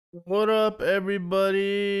What up,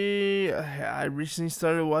 everybody? I recently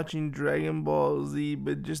started watching Dragon Ball Z,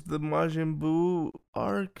 but just the Majin Buu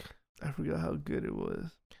arc, I forgot how good it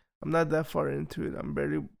was. I'm not that far into it. I'm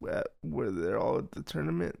barely at where they're all at the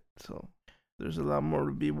tournament, so there's a lot more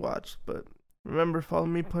to be watched. But remember, follow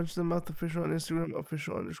me, Punch Them Mouth Official on Instagram,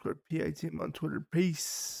 official_PITM on Twitter.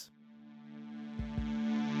 Peace.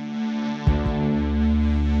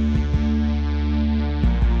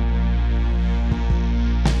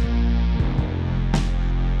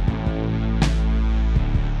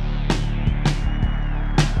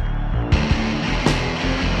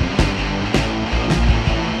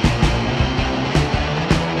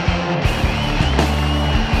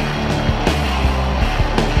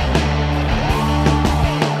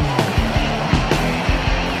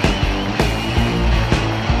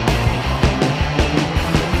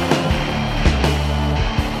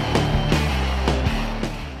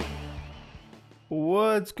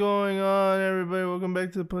 What's going on, everybody? Welcome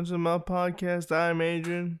back to the Punch Them Out podcast. I'm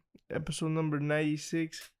Adrian, episode number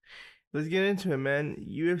 96. Let's get into it, man.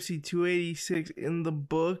 UFC 286 in the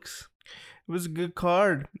books. It was a good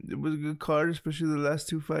card. Especially the last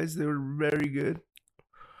two fights. They were very good.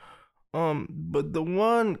 But the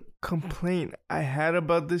one complaint I had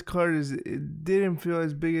about this card is it didn't feel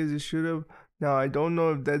as big as it should have. Now, I don't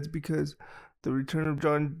know if that's because the return of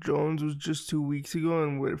John Jones was just 2 weeks ago,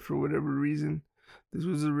 and for whatever reason, this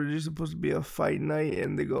was originally supposed to be a fight night,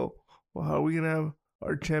 and they go, well, how are we going to have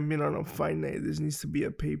our champion on a fight night? This needs to be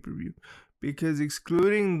a pay-per-view. Because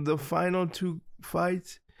excluding the final two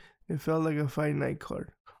fights, it felt like a fight night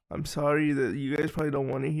card. I'm sorry that you guys probably don't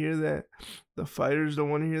want to hear that. The fighters don't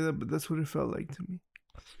want to hear that, but that's what it felt like to me.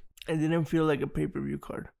 It didn't feel like a pay-per-view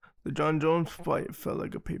card. The John Jones fight felt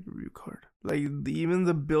like a pay-per-view card. Like, even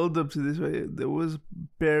the build-up to this fight, there was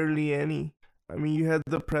barely any. I mean, you had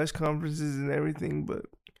the press conferences and everything, but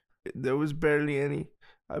there was barely any.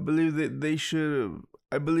 I believe that they should have.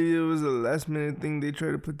 I believe it was a last minute thing they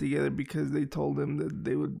tried to put together because they told them that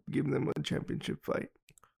they would give them a championship fight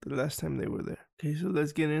the last time they were there. Okay, so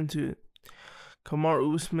let's get into it.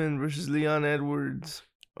 Kamaru Usman versus Leon Edwards.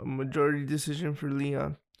 A majority decision for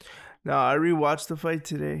Leon. Now, I rewatched the fight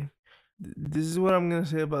today. This is what I'm going to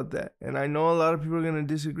say about that. And I know a lot of people are going to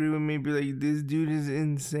disagree with me, be like, this dude is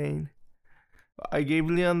insane. I gave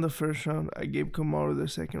Leon the first round. I gave Kamaru the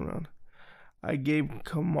second round. I gave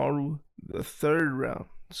Kamaru the third round.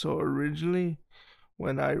 So originally,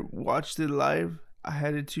 when I watched it live, I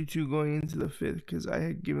had it 2-2 going into the fifth because I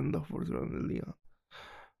had given the fourth round to Leon.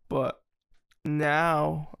 But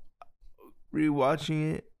now,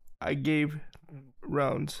 rewatching it, I gave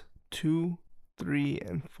rounds 2, 3,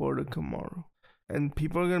 and 4 to Kamaru. And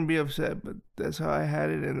people are going to be upset, but that's how I had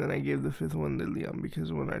it. And then I gave the fifth one to Leon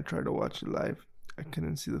because when I tried to watch it live, I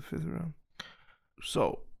couldn't see the fifth round.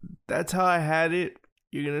 So that's how I had it.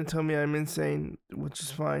 You're going to tell me I'm insane, which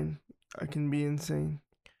is fine. I can be insane.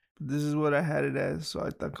 But this is what I had it as. So I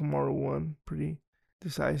thought Kamaru won pretty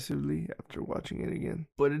decisively after watching it again.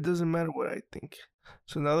 But it doesn't matter what I think.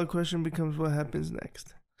 So now the question becomes what happens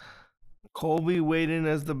next. Colby weighed in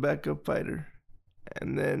as the backup fighter.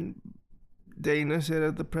 And then Dana said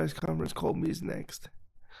at the press conference, Colby's next.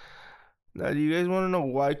 Now, do you guys want to know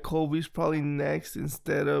why Colby's probably next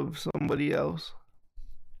instead of somebody else?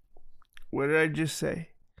 What did I just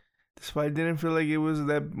say? This fight didn't feel like it was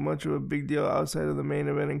that much of a big deal outside of the main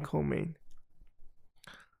event and co-main.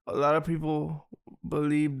 A lot of people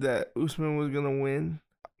believed that Usman was going to win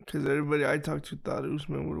because everybody I talked to thought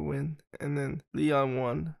Usman would win. And then Leon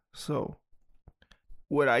won. So,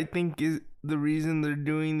 what I think is the reason they're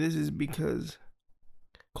doing this is because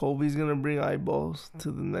Colby's going to bring eyeballs to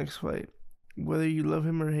the next fight. Whether you love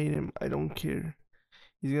him or hate him, I don't care.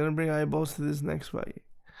 He's going to bring eyeballs to this next fight.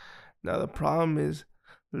 Now, the problem is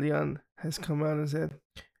Leon has come out and said,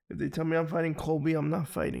 if they tell me I'm fighting Colby, I'm not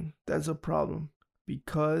fighting. That's a problem.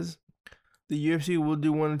 Because the UFC will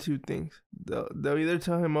do one of two things. They'll either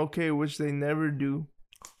tell him okay, which they never do,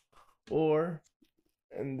 or,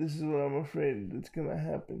 and this is what I'm afraid that's going to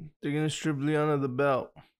happen, they're going to strip Leon of the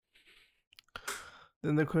belt.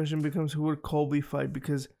 Then the question becomes, who would Colby fight?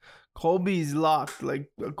 Because Colby's locked. Like,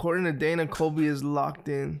 according to Dana, Colby is locked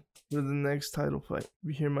in for the next title fight. If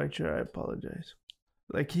you hear my chair, I apologize.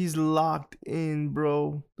 Like, he's locked in,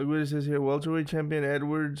 bro. Look what it says here. Welterweight champion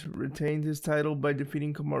Edwards retained his title by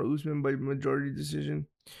defeating Kamaru Usman by majority decision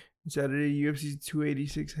in Saturday UFC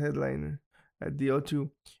 286 headliner at the O2.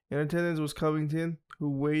 In attendance was Covington, who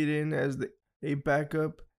weighed in as a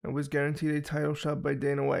backup and was guaranteed a title shot by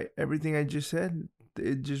Dana White. Everything I just said,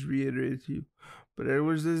 it just reiterated to you. But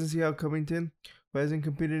Edwards doesn't see how Covington, who hasn't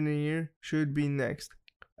competed in a year, should be next.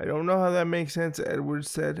 I don't know how that makes sense, Edwards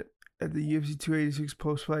said at the UFC 286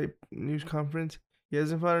 post-fight news conference. He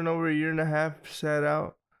hasn't fought in over a year and a half, sat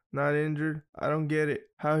out, not injured. I don't get it.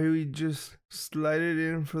 How he just slided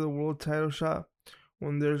in for the world title shot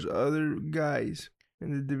when there's other guys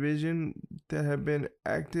in the division that have been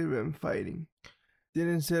active and fighting.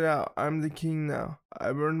 Didn't sit out. I'm the king now.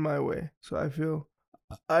 I've earned my way. So I feel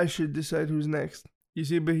I should decide who's next. You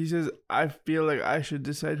see, but he says, I feel like I should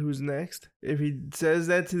decide who's next. If he says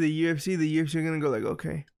that to the UFC are going to go like,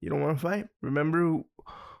 okay, you don't want to fight? Remember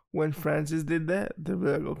when Francis did that? They'll be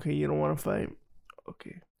like, okay, you don't want to fight?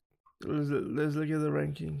 Okay. Let's look at the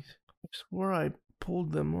rankings. I swore I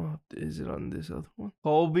pulled them up. Is it on this other one?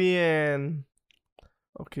 Colby and...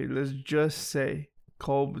 Okay, let's just say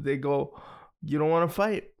Colby, they go, you don't want to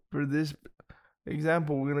fight. For this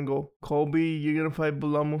example, we're going to go, Colby, you're going to fight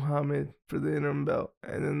Bilal Muhammad for the interim belt.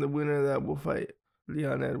 And then the winner of that will fight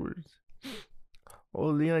Leon Edwards. Oh,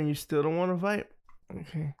 Leon, you still don't want to fight?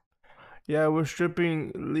 Okay. Yeah, we're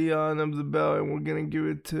stripping Leon of the belt and we're going to give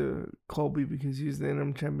it to Colby because he's the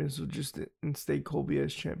interim champion. So just instate Colby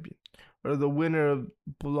as champion. Or the winner of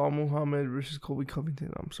Bilal Muhammad versus Colby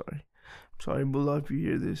Covington. I'm sorry, Bilal, if you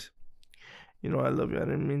hear this. You know I love you. I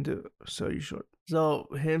didn't mean to sell you short. So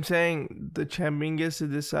him saying the champion gets to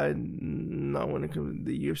decide, not when it comes,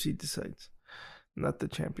 the UFC decides, not the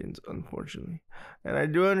champions, unfortunately. And I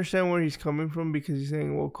do understand where he's coming from because he's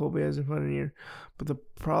saying, well, Colby hasn't fought in a year. But the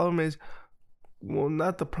problem is, well,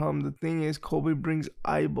 not the problem. The thing is, Colby brings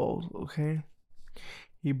eyeballs. Okay,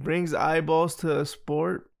 he brings eyeballs to the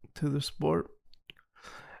sport,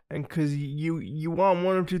 and because you want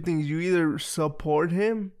one of two things: you either support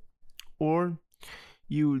him, or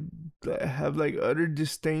you have like utter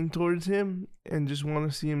disdain towards him and just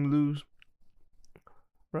want to see him lose,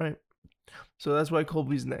 right? So that's why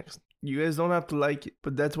Colby's next. You guys don't have to like it,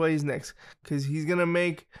 but that's why he's next, because he's gonna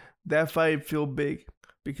make that fight feel big.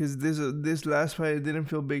 Because this last fight, it didn't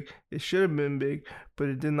feel big. It should have been big, but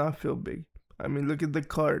it did not feel big. I mean, look at the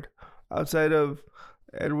card. Outside of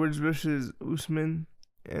Edwards versus Usman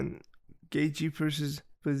and Gaethje versus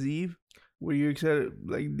Fiziev, were you excited?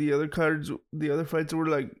 Like the other cards, the other fights were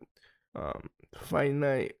like fight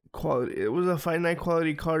night quality. It was a fight night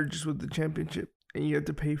quality card just with the championship, and you had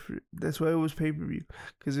to pay for it. That's why it was pay-per-view.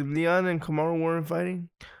 Because if Leon and Kamaru weren't fighting,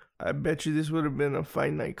 I bet you this would have been a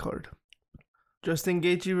fight night card. Justin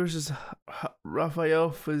Gaethje versus Rafael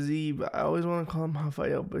Fiziev. I always want to call him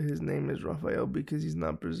Rafael, but his name is Rafael because he's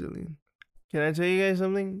not Brazilian. Can I tell you guys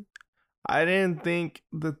something? I didn't think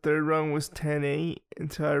the third round was 10-8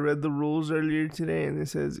 until I read the rules earlier today, and it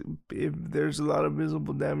says if there's a lot of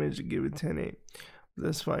visible damage, give it 10-8.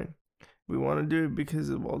 That's fine. We want to do it because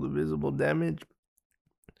of all the visible damage.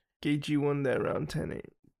 Gaethje won that round 10-8,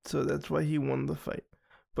 so that's why he won the fight.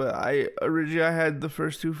 But I had the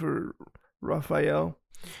first two for Rafael,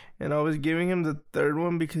 and I was giving him the third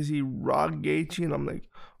one because he rocked Gaethje, and I'm like,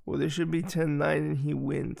 well, this should be 10-9 and he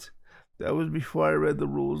wins. That was before I read the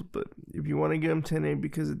rules, but if you want to give him 10-8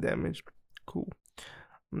 because of damage, cool.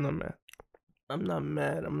 I'm not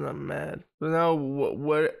mad. So now,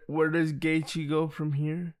 where does Gaethje go from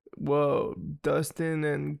here? Well, Dustin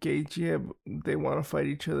and Gaethje they want to fight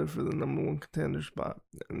each other for the number 1 contender spot,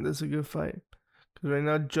 and that's a good fight. Because right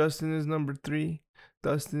now, Justin is number 3.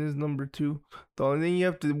 Dustin is number 2. The only thing you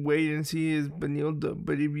have to wait and see is Benilde.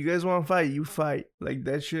 But if you guys want to fight, you fight. Like,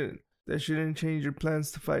 that shouldn't change your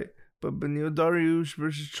plans to fight. But Beneil Dariush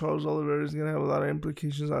versus Charles Oliveira is going to have a lot of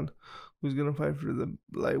implications on who's going to fight for the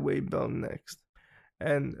lightweight belt next.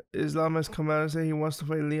 And Islam has come out and said he wants to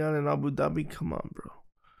fight Leon in Abu Dhabi. Come on, bro.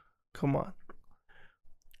 Come on.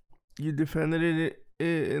 You defended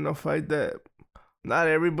it in a fight that not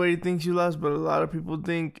everybody thinks you lost, but a lot of people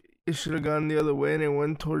think it should have gone the other way and it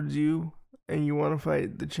went towards you, and you want to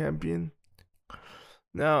fight the champion.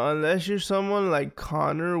 Now, unless you're someone like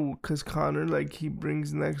Conor, because Conor, like, he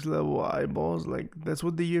brings next level eyeballs. Like, that's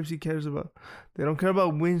what the UFC cares about. They don't care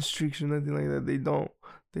about win streaks or nothing like that. They don't.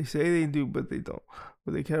 They say they do, but they don't.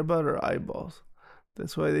 What they care about are eyeballs.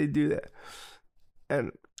 That's why they do that.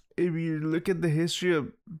 And if you look at the history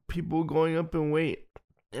of people going up in weight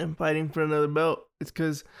and fighting for another belt, it's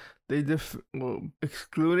because they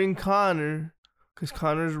excluding Conor, because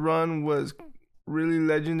Conor's run was really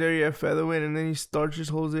legendary at featherweight, and then he starches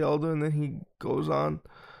Jose Aldo, and then he goes on.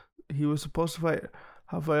 He was supposed to fight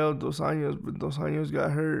Rafael Dos Anjos, but Dos Anjos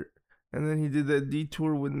got hurt, and then he did that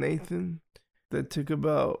detour with Nathan that took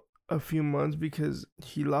about a few months because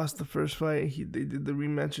he lost the first fight. They did the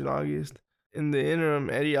rematch in August. In the interim,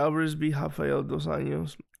 Eddie Alvarez beat Rafael Dos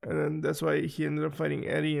Anjos, and then that's why he ended up fighting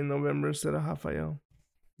Eddie in November instead of Rafael.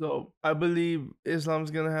 So I believe Islam's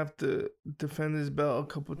gonna have to defend his belt a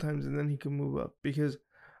couple times and then he can move up because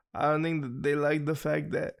I don't think that they like the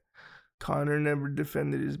fact that Conor never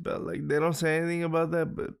defended his belt. Like they don't say anything about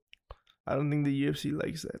that, but I don't think the UFC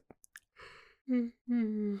likes that.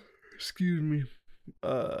 Excuse me.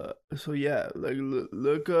 So yeah, like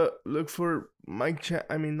look for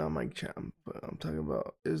not Mike Chan, but I'm talking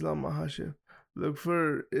about Islam Makhachev. Look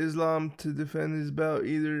for Islam to defend his belt.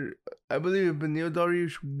 Either I believe if Beneil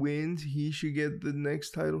Dariush wins, he should get the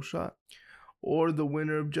next title shot, or the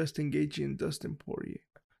winner of Justin Gaethje and Dustin Poirier,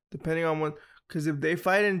 depending on what. Because if they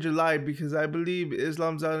fight in July, because I believe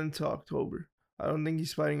Islam's out until October. I don't think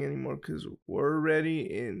he's fighting anymore because we're already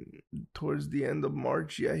in towards the end of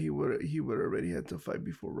March. Yeah, he would already had to fight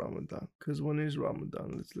before Ramadan. Because when is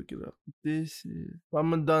Ramadan? Let's look it up. This is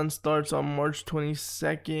Ramadan starts on March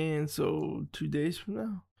 22nd, so 2 days from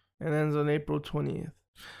now, and ends on April 20th.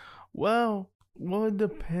 Well, it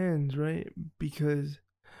depends, right? Because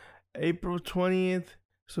April 20th,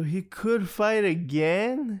 so he could fight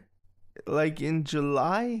again, like in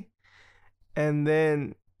July, and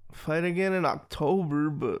then fight again in October,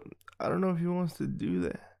 but I don't know if he wants to do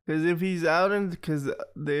that. Because if he's out, because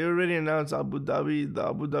they already announced the Abu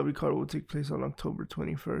Dhabi card will take place on October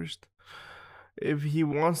 21st. If he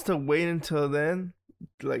wants to wait until then,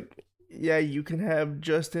 like, yeah, you can have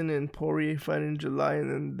Justin and Poirier fight in July,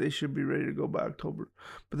 and then they should be ready to go by October.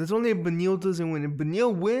 But that's only if Beneil doesn't win. If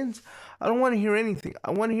Beneil wins, I don't want to hear anything.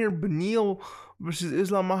 I want to hear Beneil versus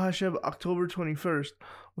Islam Makhachev October 21st.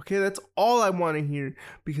 Okay, that's all I want to hear.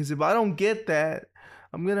 Because if I don't get that,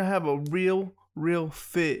 I'm going to have a real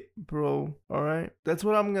fit, bro. All right? That's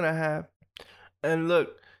what I'm going to have. And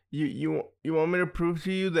look, you want me to prove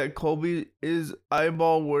to you that Colby is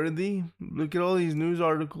eyeball worthy? Look at all these news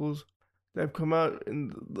articles that have come out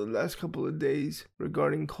in the last couple of days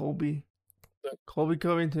regarding Colby. Colby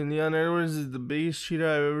Covington, Leon Edwards is the biggest cheater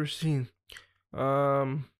I've ever seen.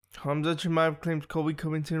 Hamza Chimaev claims Colby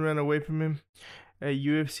Covington ran away from him at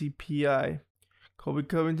UFC PI. Colby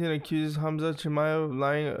Covington accuses Hamza Chimaev of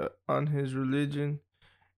lying on his religion.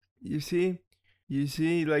 You see,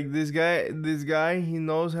 like this guy, he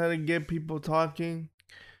knows how to get people talking.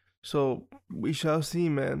 So we shall see,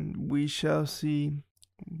 man. We shall see.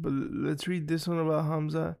 But let's read this one about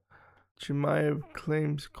Hamza Chimaev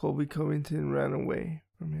claims Colby Covington ran away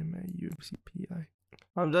from him at UFC PI.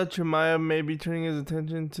 Hamza Chimaev may be turning his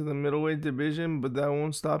attention to the middleweight division, but that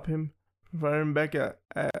won't stop him from firing back at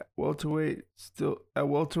welterweight,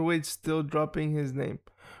 still dropping his name.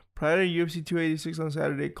 Prior to UFC 286 on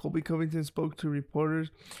Saturday, Colby Covington spoke to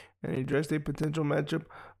reporters and addressed a potential matchup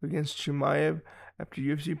against Chimaev after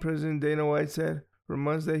UFC President Dana White said for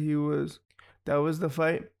months that that was the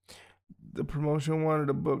fight the promotion wanted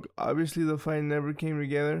to book. Obviously, the fight never came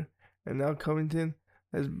together, and now Covington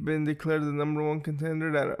has been declared the #1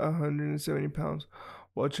 contender at 170 pounds,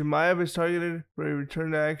 while Chimaev is targeted for a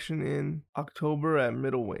return to action in October at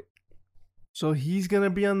middleweight. So he's going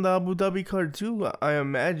to be on the Abu Dhabi card too, I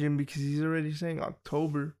imagine, because he's already saying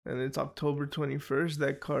October, and it's October 21st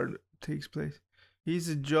that card takes place. He's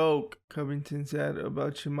a joke, Covington said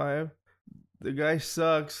about Chimaev. The guy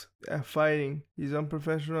sucks at fighting. He's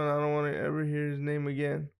unprofessional, and I don't want to ever hear his name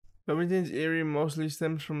again. Covington's eerie mostly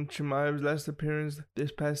stems from Chimaev's last appearance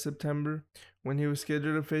this past September, when he was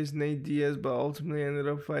scheduled to face Nate Diaz, but ultimately ended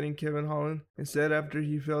up fighting Kevin Holland instead after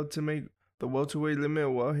he failed to make the welterweight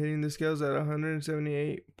limit while hitting the scales at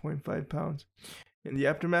 178.5 pounds. In the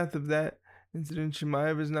aftermath of that incident,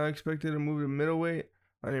 Chimaev is now expected to move to middleweight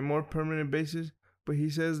on a more permanent basis, but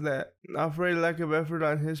he says that not for a lack of effort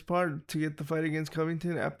on his part to get the fight against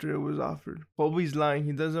Covington after it was offered. Colby's lying.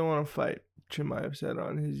 He doesn't want to fight, Chimaev said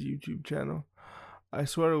on his YouTube channel. I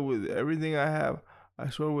swear with everything I have. I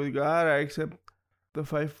swear with God I accept the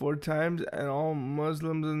fight 4 times, and all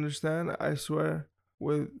Muslims understand. I swear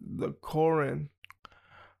with the Quran.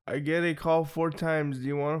 I get a call 4 times. Do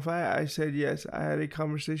you want to fight? I said yes. I had a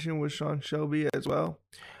conversation with Sean Shelby as well.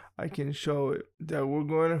 I can show it that we're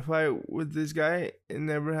going to fight with this guy. It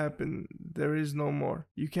never happened. There is no more.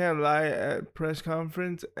 You can't lie at press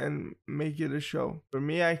conference and make it a show. For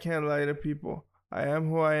me, I can't lie to people. I am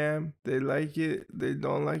who I am. They like it. They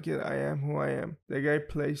don't like it. I am who I am. That guy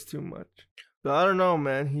plays too much. So I don't know,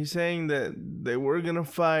 man. He's saying that they were going to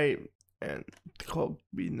fight and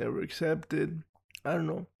Colby never accepted. I don't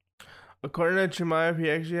know. According to Chimaev,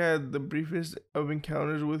 he actually had the briefest of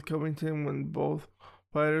encounters with Covington when both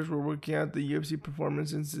fighters were working at the UFC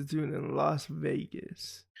Performance Institute in Las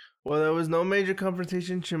Vegas. While there was no major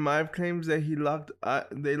confrontation, Chimaev claims that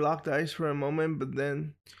they locked eyes for a moment, but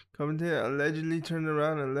then Covington allegedly turned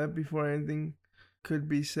around and left before anything could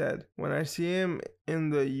be said. When I see him in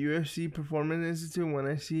the UFC Performance Institute, when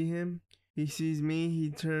I see him, he sees me, he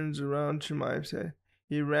turns around, Chimaev said.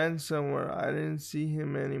 He ran somewhere. I didn't see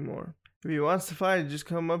him anymore. If he wants to fight, just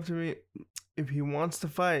come up to me. If he wants to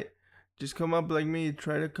fight, just come up like me.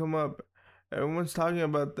 Try to come up. Everyone's talking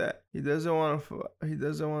about that. He doesn't want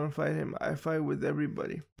to fight him. I fight with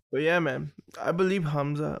everybody. But yeah, man, I believe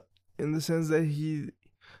Hamza in the sense that he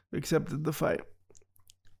accepted the fight.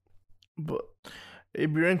 But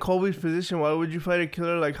if you're in Colby's position, why would you fight a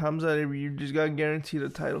killer like Hamza if you just got guaranteed a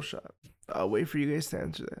title shot? I'll wait for you guys to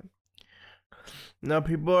answer that. Now,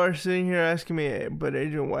 people are sitting here asking me, hey, but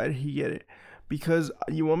Adrian, why did he get it? Because,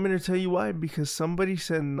 you want me to tell you why? Because somebody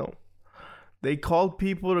said no. They called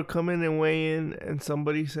people to come in and weigh in, and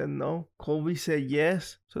somebody said no. Colby said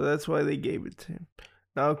yes, so that's why they gave it to him.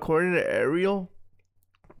 Now, according to Ariel,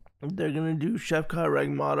 they're going to do Shavkat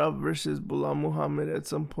Rakhmonov versus Belal Muhammad at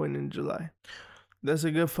some point in July. That's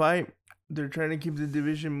a good fight. They're trying to keep the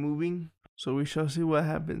division moving, so we shall see what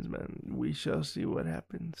happens, man. We shall see what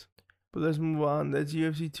happens. But let's move on. That's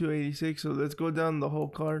UFC 286, so let's go down the whole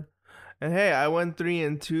card. And hey, I went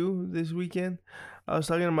 3-2 this weekend. I was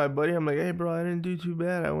talking to my buddy. I'm like, hey, bro, I didn't do too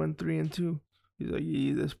bad. I went 3-2. He's like,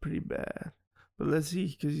 yeah, that's pretty bad. But let's see,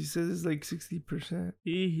 because he says it's like 60%.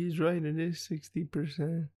 He's right, it is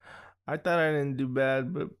 60%. I thought I didn't do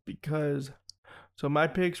bad, but because... So my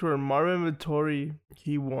picks were Marvin Vettori,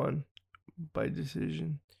 he won by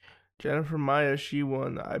decision. Jennifer Maia, she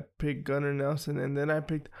won. I picked Gunnar Nelson, and then I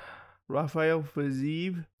picked Rafael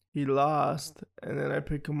Fiziev. He lost, and then I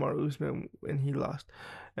picked Kamar Usman, and he lost.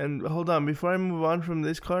 And hold on, before I move on from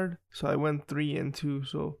this card, so I went 3-2.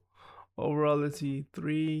 So overall, let's see,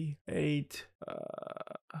 3, 8,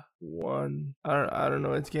 1. I don't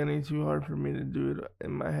know. It's getting too hard for me to do it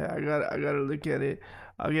in my head. I gotta look at it.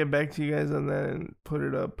 I'll get back to you guys on that and put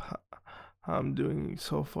it up how I'm doing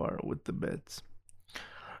so far with the bets.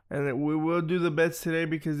 And then we will do the bets today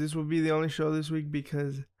because this will be the only show this week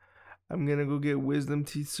because I'm gonna go get wisdom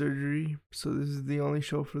teeth surgery. So this is the only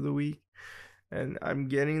show for the week. And I'm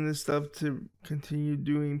getting this stuff to continue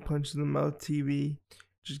doing Punch in the Mouth TV.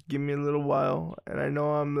 Just give me a little while. And I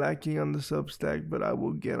know I'm lacking on the Substack, but I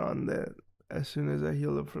will get on that as soon as I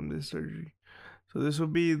heal up from this surgery. So this will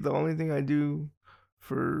be the only thing I do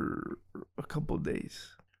for a couple days.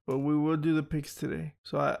 But we will do the picks today.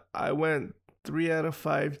 So I went 3 out of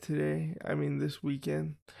 5 today. I mean, this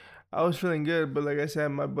weekend. I was feeling good, but like I said,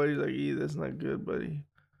 my buddy's like, that's not good, buddy.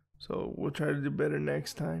 So we'll try to do better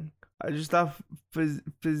next time. I just thought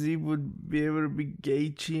Fiziev would be able to beat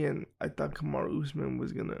Gaethje, and I thought Kamar Usman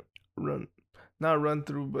was gonna not run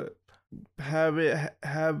through, but have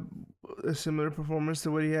a similar performance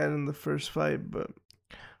to what he had in the first fight, but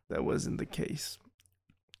that wasn't the case.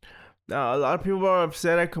 Now, a lot of people are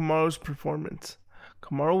upset at Kamaru's performance.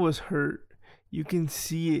 Kamaru was hurt. You can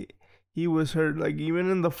see it. He was hurt. Like, even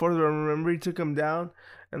in the fourth round, remember he took him down,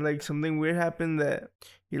 and like something weird happened that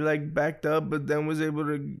he like backed up, but then was able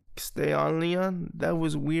to stay on Leon. That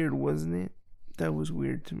was weird, wasn't it? That was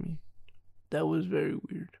weird to me. That was very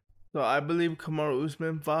weird. So I believe Kamaru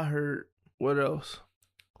Usman fought hurt. What else?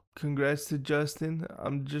 Congrats to Justin. I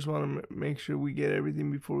just want to make sure we get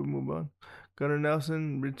everything before we move on. Gunnar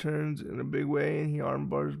Nelson returns in a big way, and he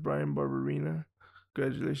armbars Brian Barberena.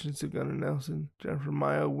 Congratulations to Gunnar Nelson. Jennifer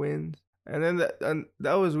Maia wins. And then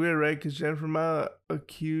that was weird, right? Because Jennifer Maia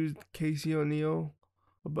accused Casey O'Neill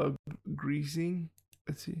about greasing.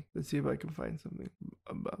 Let's see if I can find something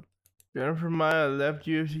about. Jennifer Maia left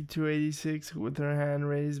UFC 286 with her hand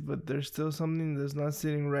raised, but there's still something that's not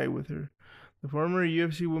sitting right with her. The former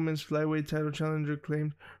UFC Women's Flyweight title challenger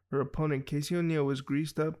claimed her opponent Casey O'Neill was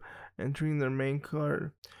greased up entering their main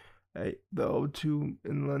card at the O2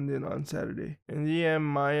 in London on Saturday. In the end,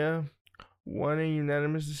 Maia won a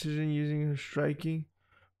unanimous decision using her striking,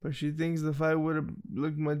 but she thinks the fight would have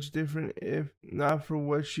looked much different if not for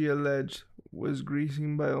what she alleged was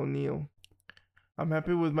greasing by O'Neill. I'm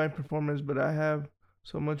happy with my performance, but I have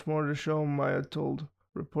so much more to show, Maia told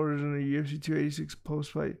reporters in the UFC 286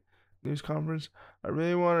 post-fight news conference. I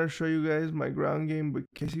really want to show you guys my ground game, but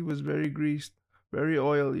Casey was very greased, very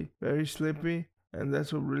oily, very slippy, and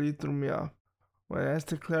that's what really threw me off. When asked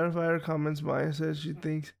to clarify her comments, Maia says she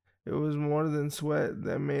thinks it was more than sweat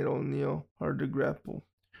that made O'Neill hard to grapple.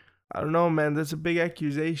 I don't know, man. That's a big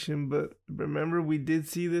accusation, but remember we did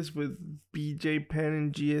see this with BJ Penn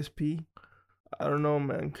and GSP. I don't know,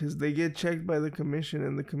 man, because they get checked by the commission,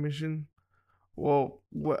 and the commission, well,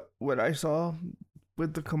 what I saw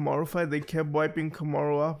with the Kamaru fight, they kept wiping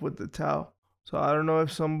Kamaru off with the towel. So I don't know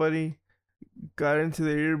if somebody got into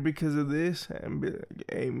their ear because of this and be like,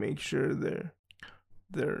 hey, make sure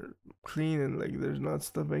they're clean and like there's not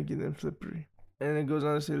stuff making them slippery. And it goes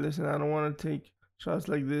on to say, listen, I don't want to take shots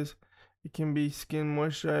like this. It can be skin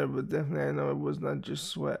moisturizer, but definitely I know it was not just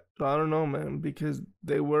sweat. So I don't know, man, because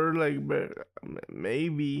they were like,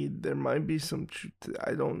 maybe there might be some truth to,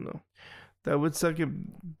 I don't know. That would suck if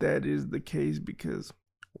that is the case, because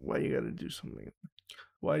why you gotta do something like that?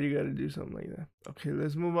 Why you gotta do something like that? Okay,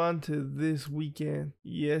 let's move on to this weekend.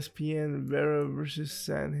 ESPN Vera versus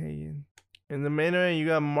Sanhagen. In the main event, you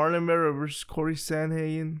got Marlon Vera versus Corey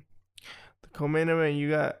Sanhagen. The co-main event, you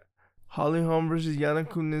got Holly Holm versus Yana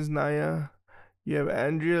Kuniznaya. You have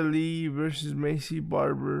Andrea Lee versus Macy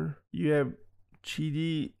Barber. You have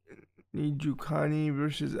Chidi Nijukani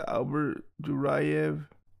versus Albert Durayev.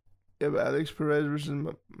 You have Alex Perez versus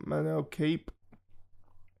Manel Cape.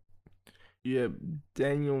 You have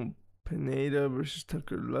Daniel Pineda versus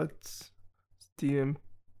Tucker Lutz. Steven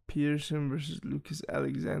Peterson versus Lucas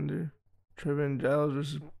Alexander. Trevor Giles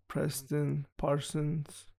versus Preston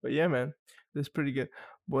Parsons. But yeah, man, that's pretty good.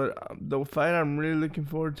 But the fight I'm really looking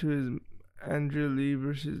forward to is Andrea Lee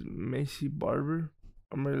versus Macy Barber.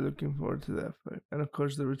 I'm really looking forward to that fight. And of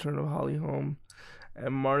course, the return of Holly Holm and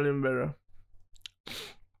Marlon Vera.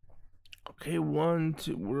 Okay, 1,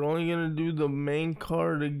 2. We're only going to do the main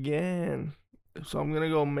card again. So I'm going to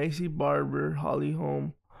go Macy Barber, Holly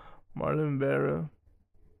Holm, Marlon Vera.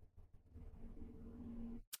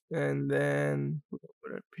 And then, what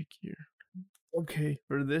would I pick here? Okay,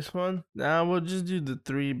 for this one, now we'll just do the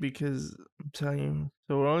 3 because I'm telling you.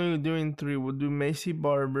 So we're only doing 3. We'll do Macy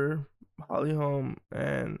Barber, Holly Holm,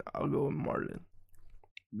 and I'll go with Marlon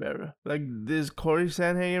Vera. Like this Corey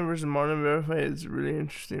Sanhagen versus Marlon Vera fight is really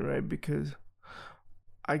interesting, right? Because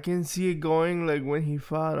I can see it going like when he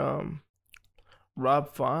fought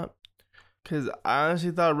Rob Font. Because I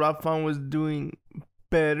honestly thought Rob Font was doing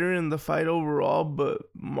better in the fight overall, but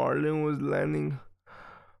Marlon was landing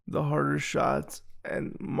the harder shots,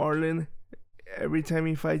 and Marlon, every time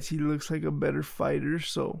he fights, he looks like a better fighter.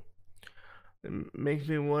 So it makes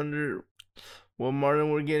me wonder what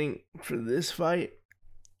Marlon we're getting for this fight.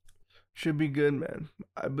 Should be good, man.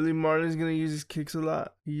 I believe Marlon's gonna use his kicks a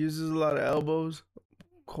lot. He uses a lot of elbows.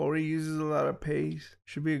 Corey uses a lot of pace.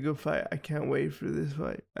 Should be a good fight. I can't wait for this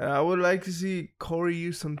fight. And I would like to see Corey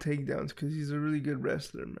use some takedowns because he's a really good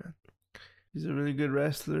wrestler, man. He's a really good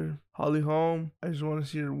wrestler. Holly Holm, I just want to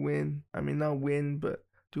see her win. I mean, not win, but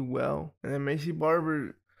do well. And then Macy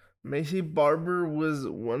Barber. Macy Barber was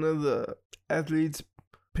one of the athletes,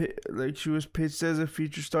 like she was pitched as a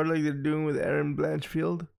feature star like they're doing with Erin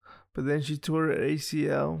Blanchfield. But then she tore her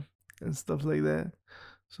ACL and stuff like that.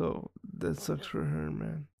 So that sucks for her,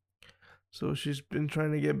 man. So she's been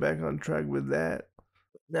trying to get back on track with that.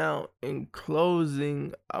 Now, in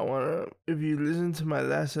closing, if you listen to my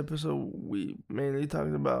last episode, we mainly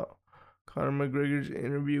talked about Conor McGregor's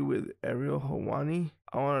interview with Ariel Helwani.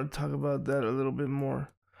 I want to talk about that a little bit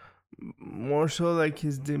more. More so like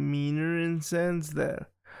his demeanor, in sense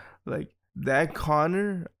that, like, that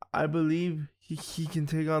Conor, I believe he can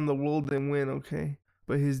take on the world and win, okay?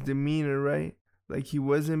 But his demeanor, right? Like, he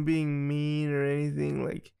wasn't being mean or anything.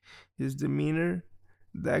 Like, his demeanor,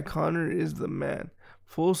 that Conor is the man.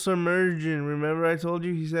 Full submersion. Remember I told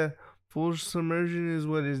you, he said full submersion is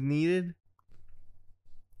what is needed?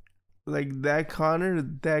 Like, that Conor,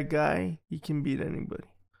 that guy, he can beat anybody.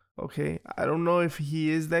 Okay? I don't know if he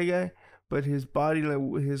is that guy, but his body,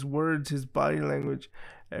 like his words, his body language,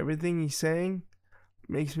 everything he's saying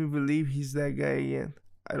makes me believe he's that guy again.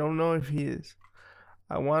 I don't know if he is.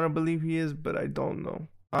 I want to believe he is, but I don't know.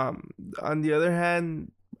 On the other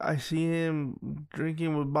hand, I see him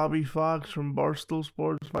drinking with Bobby Fox from Barstool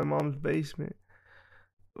Sports, My Mom's Basement.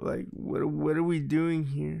 Like, what are we doing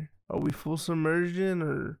here? Are we full submersion,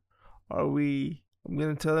 or are we... I'm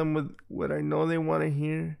going to tell them what I know they want to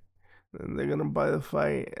hear, and they're going to buy the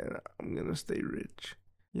fight, and I'm going to stay rich.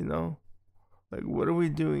 You know? Like, what are we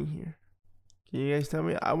doing here? Can you guys tell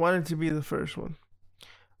me? I want it to be the first one.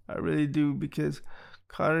 I really do, because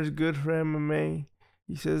Conor's good for MMA.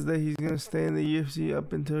 He says that he's going to stay in the UFC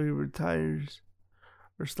up until he retires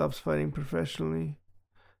or stops fighting professionally.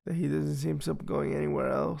 That he doesn't see himself going anywhere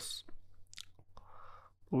else.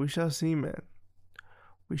 But we shall see, man.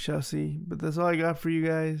 We shall see. But that's all I got for you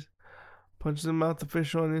guys. Punch the Mouth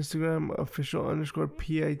Official on Instagram.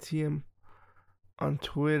 Official_PITM on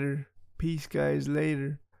Twitter. Peace, guys.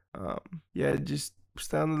 Later. Yeah, just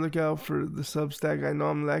stay on the lookout for the Substack. I know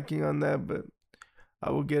I'm lacking on that, but I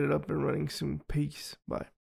will get it up and running soon. Peace. Bye.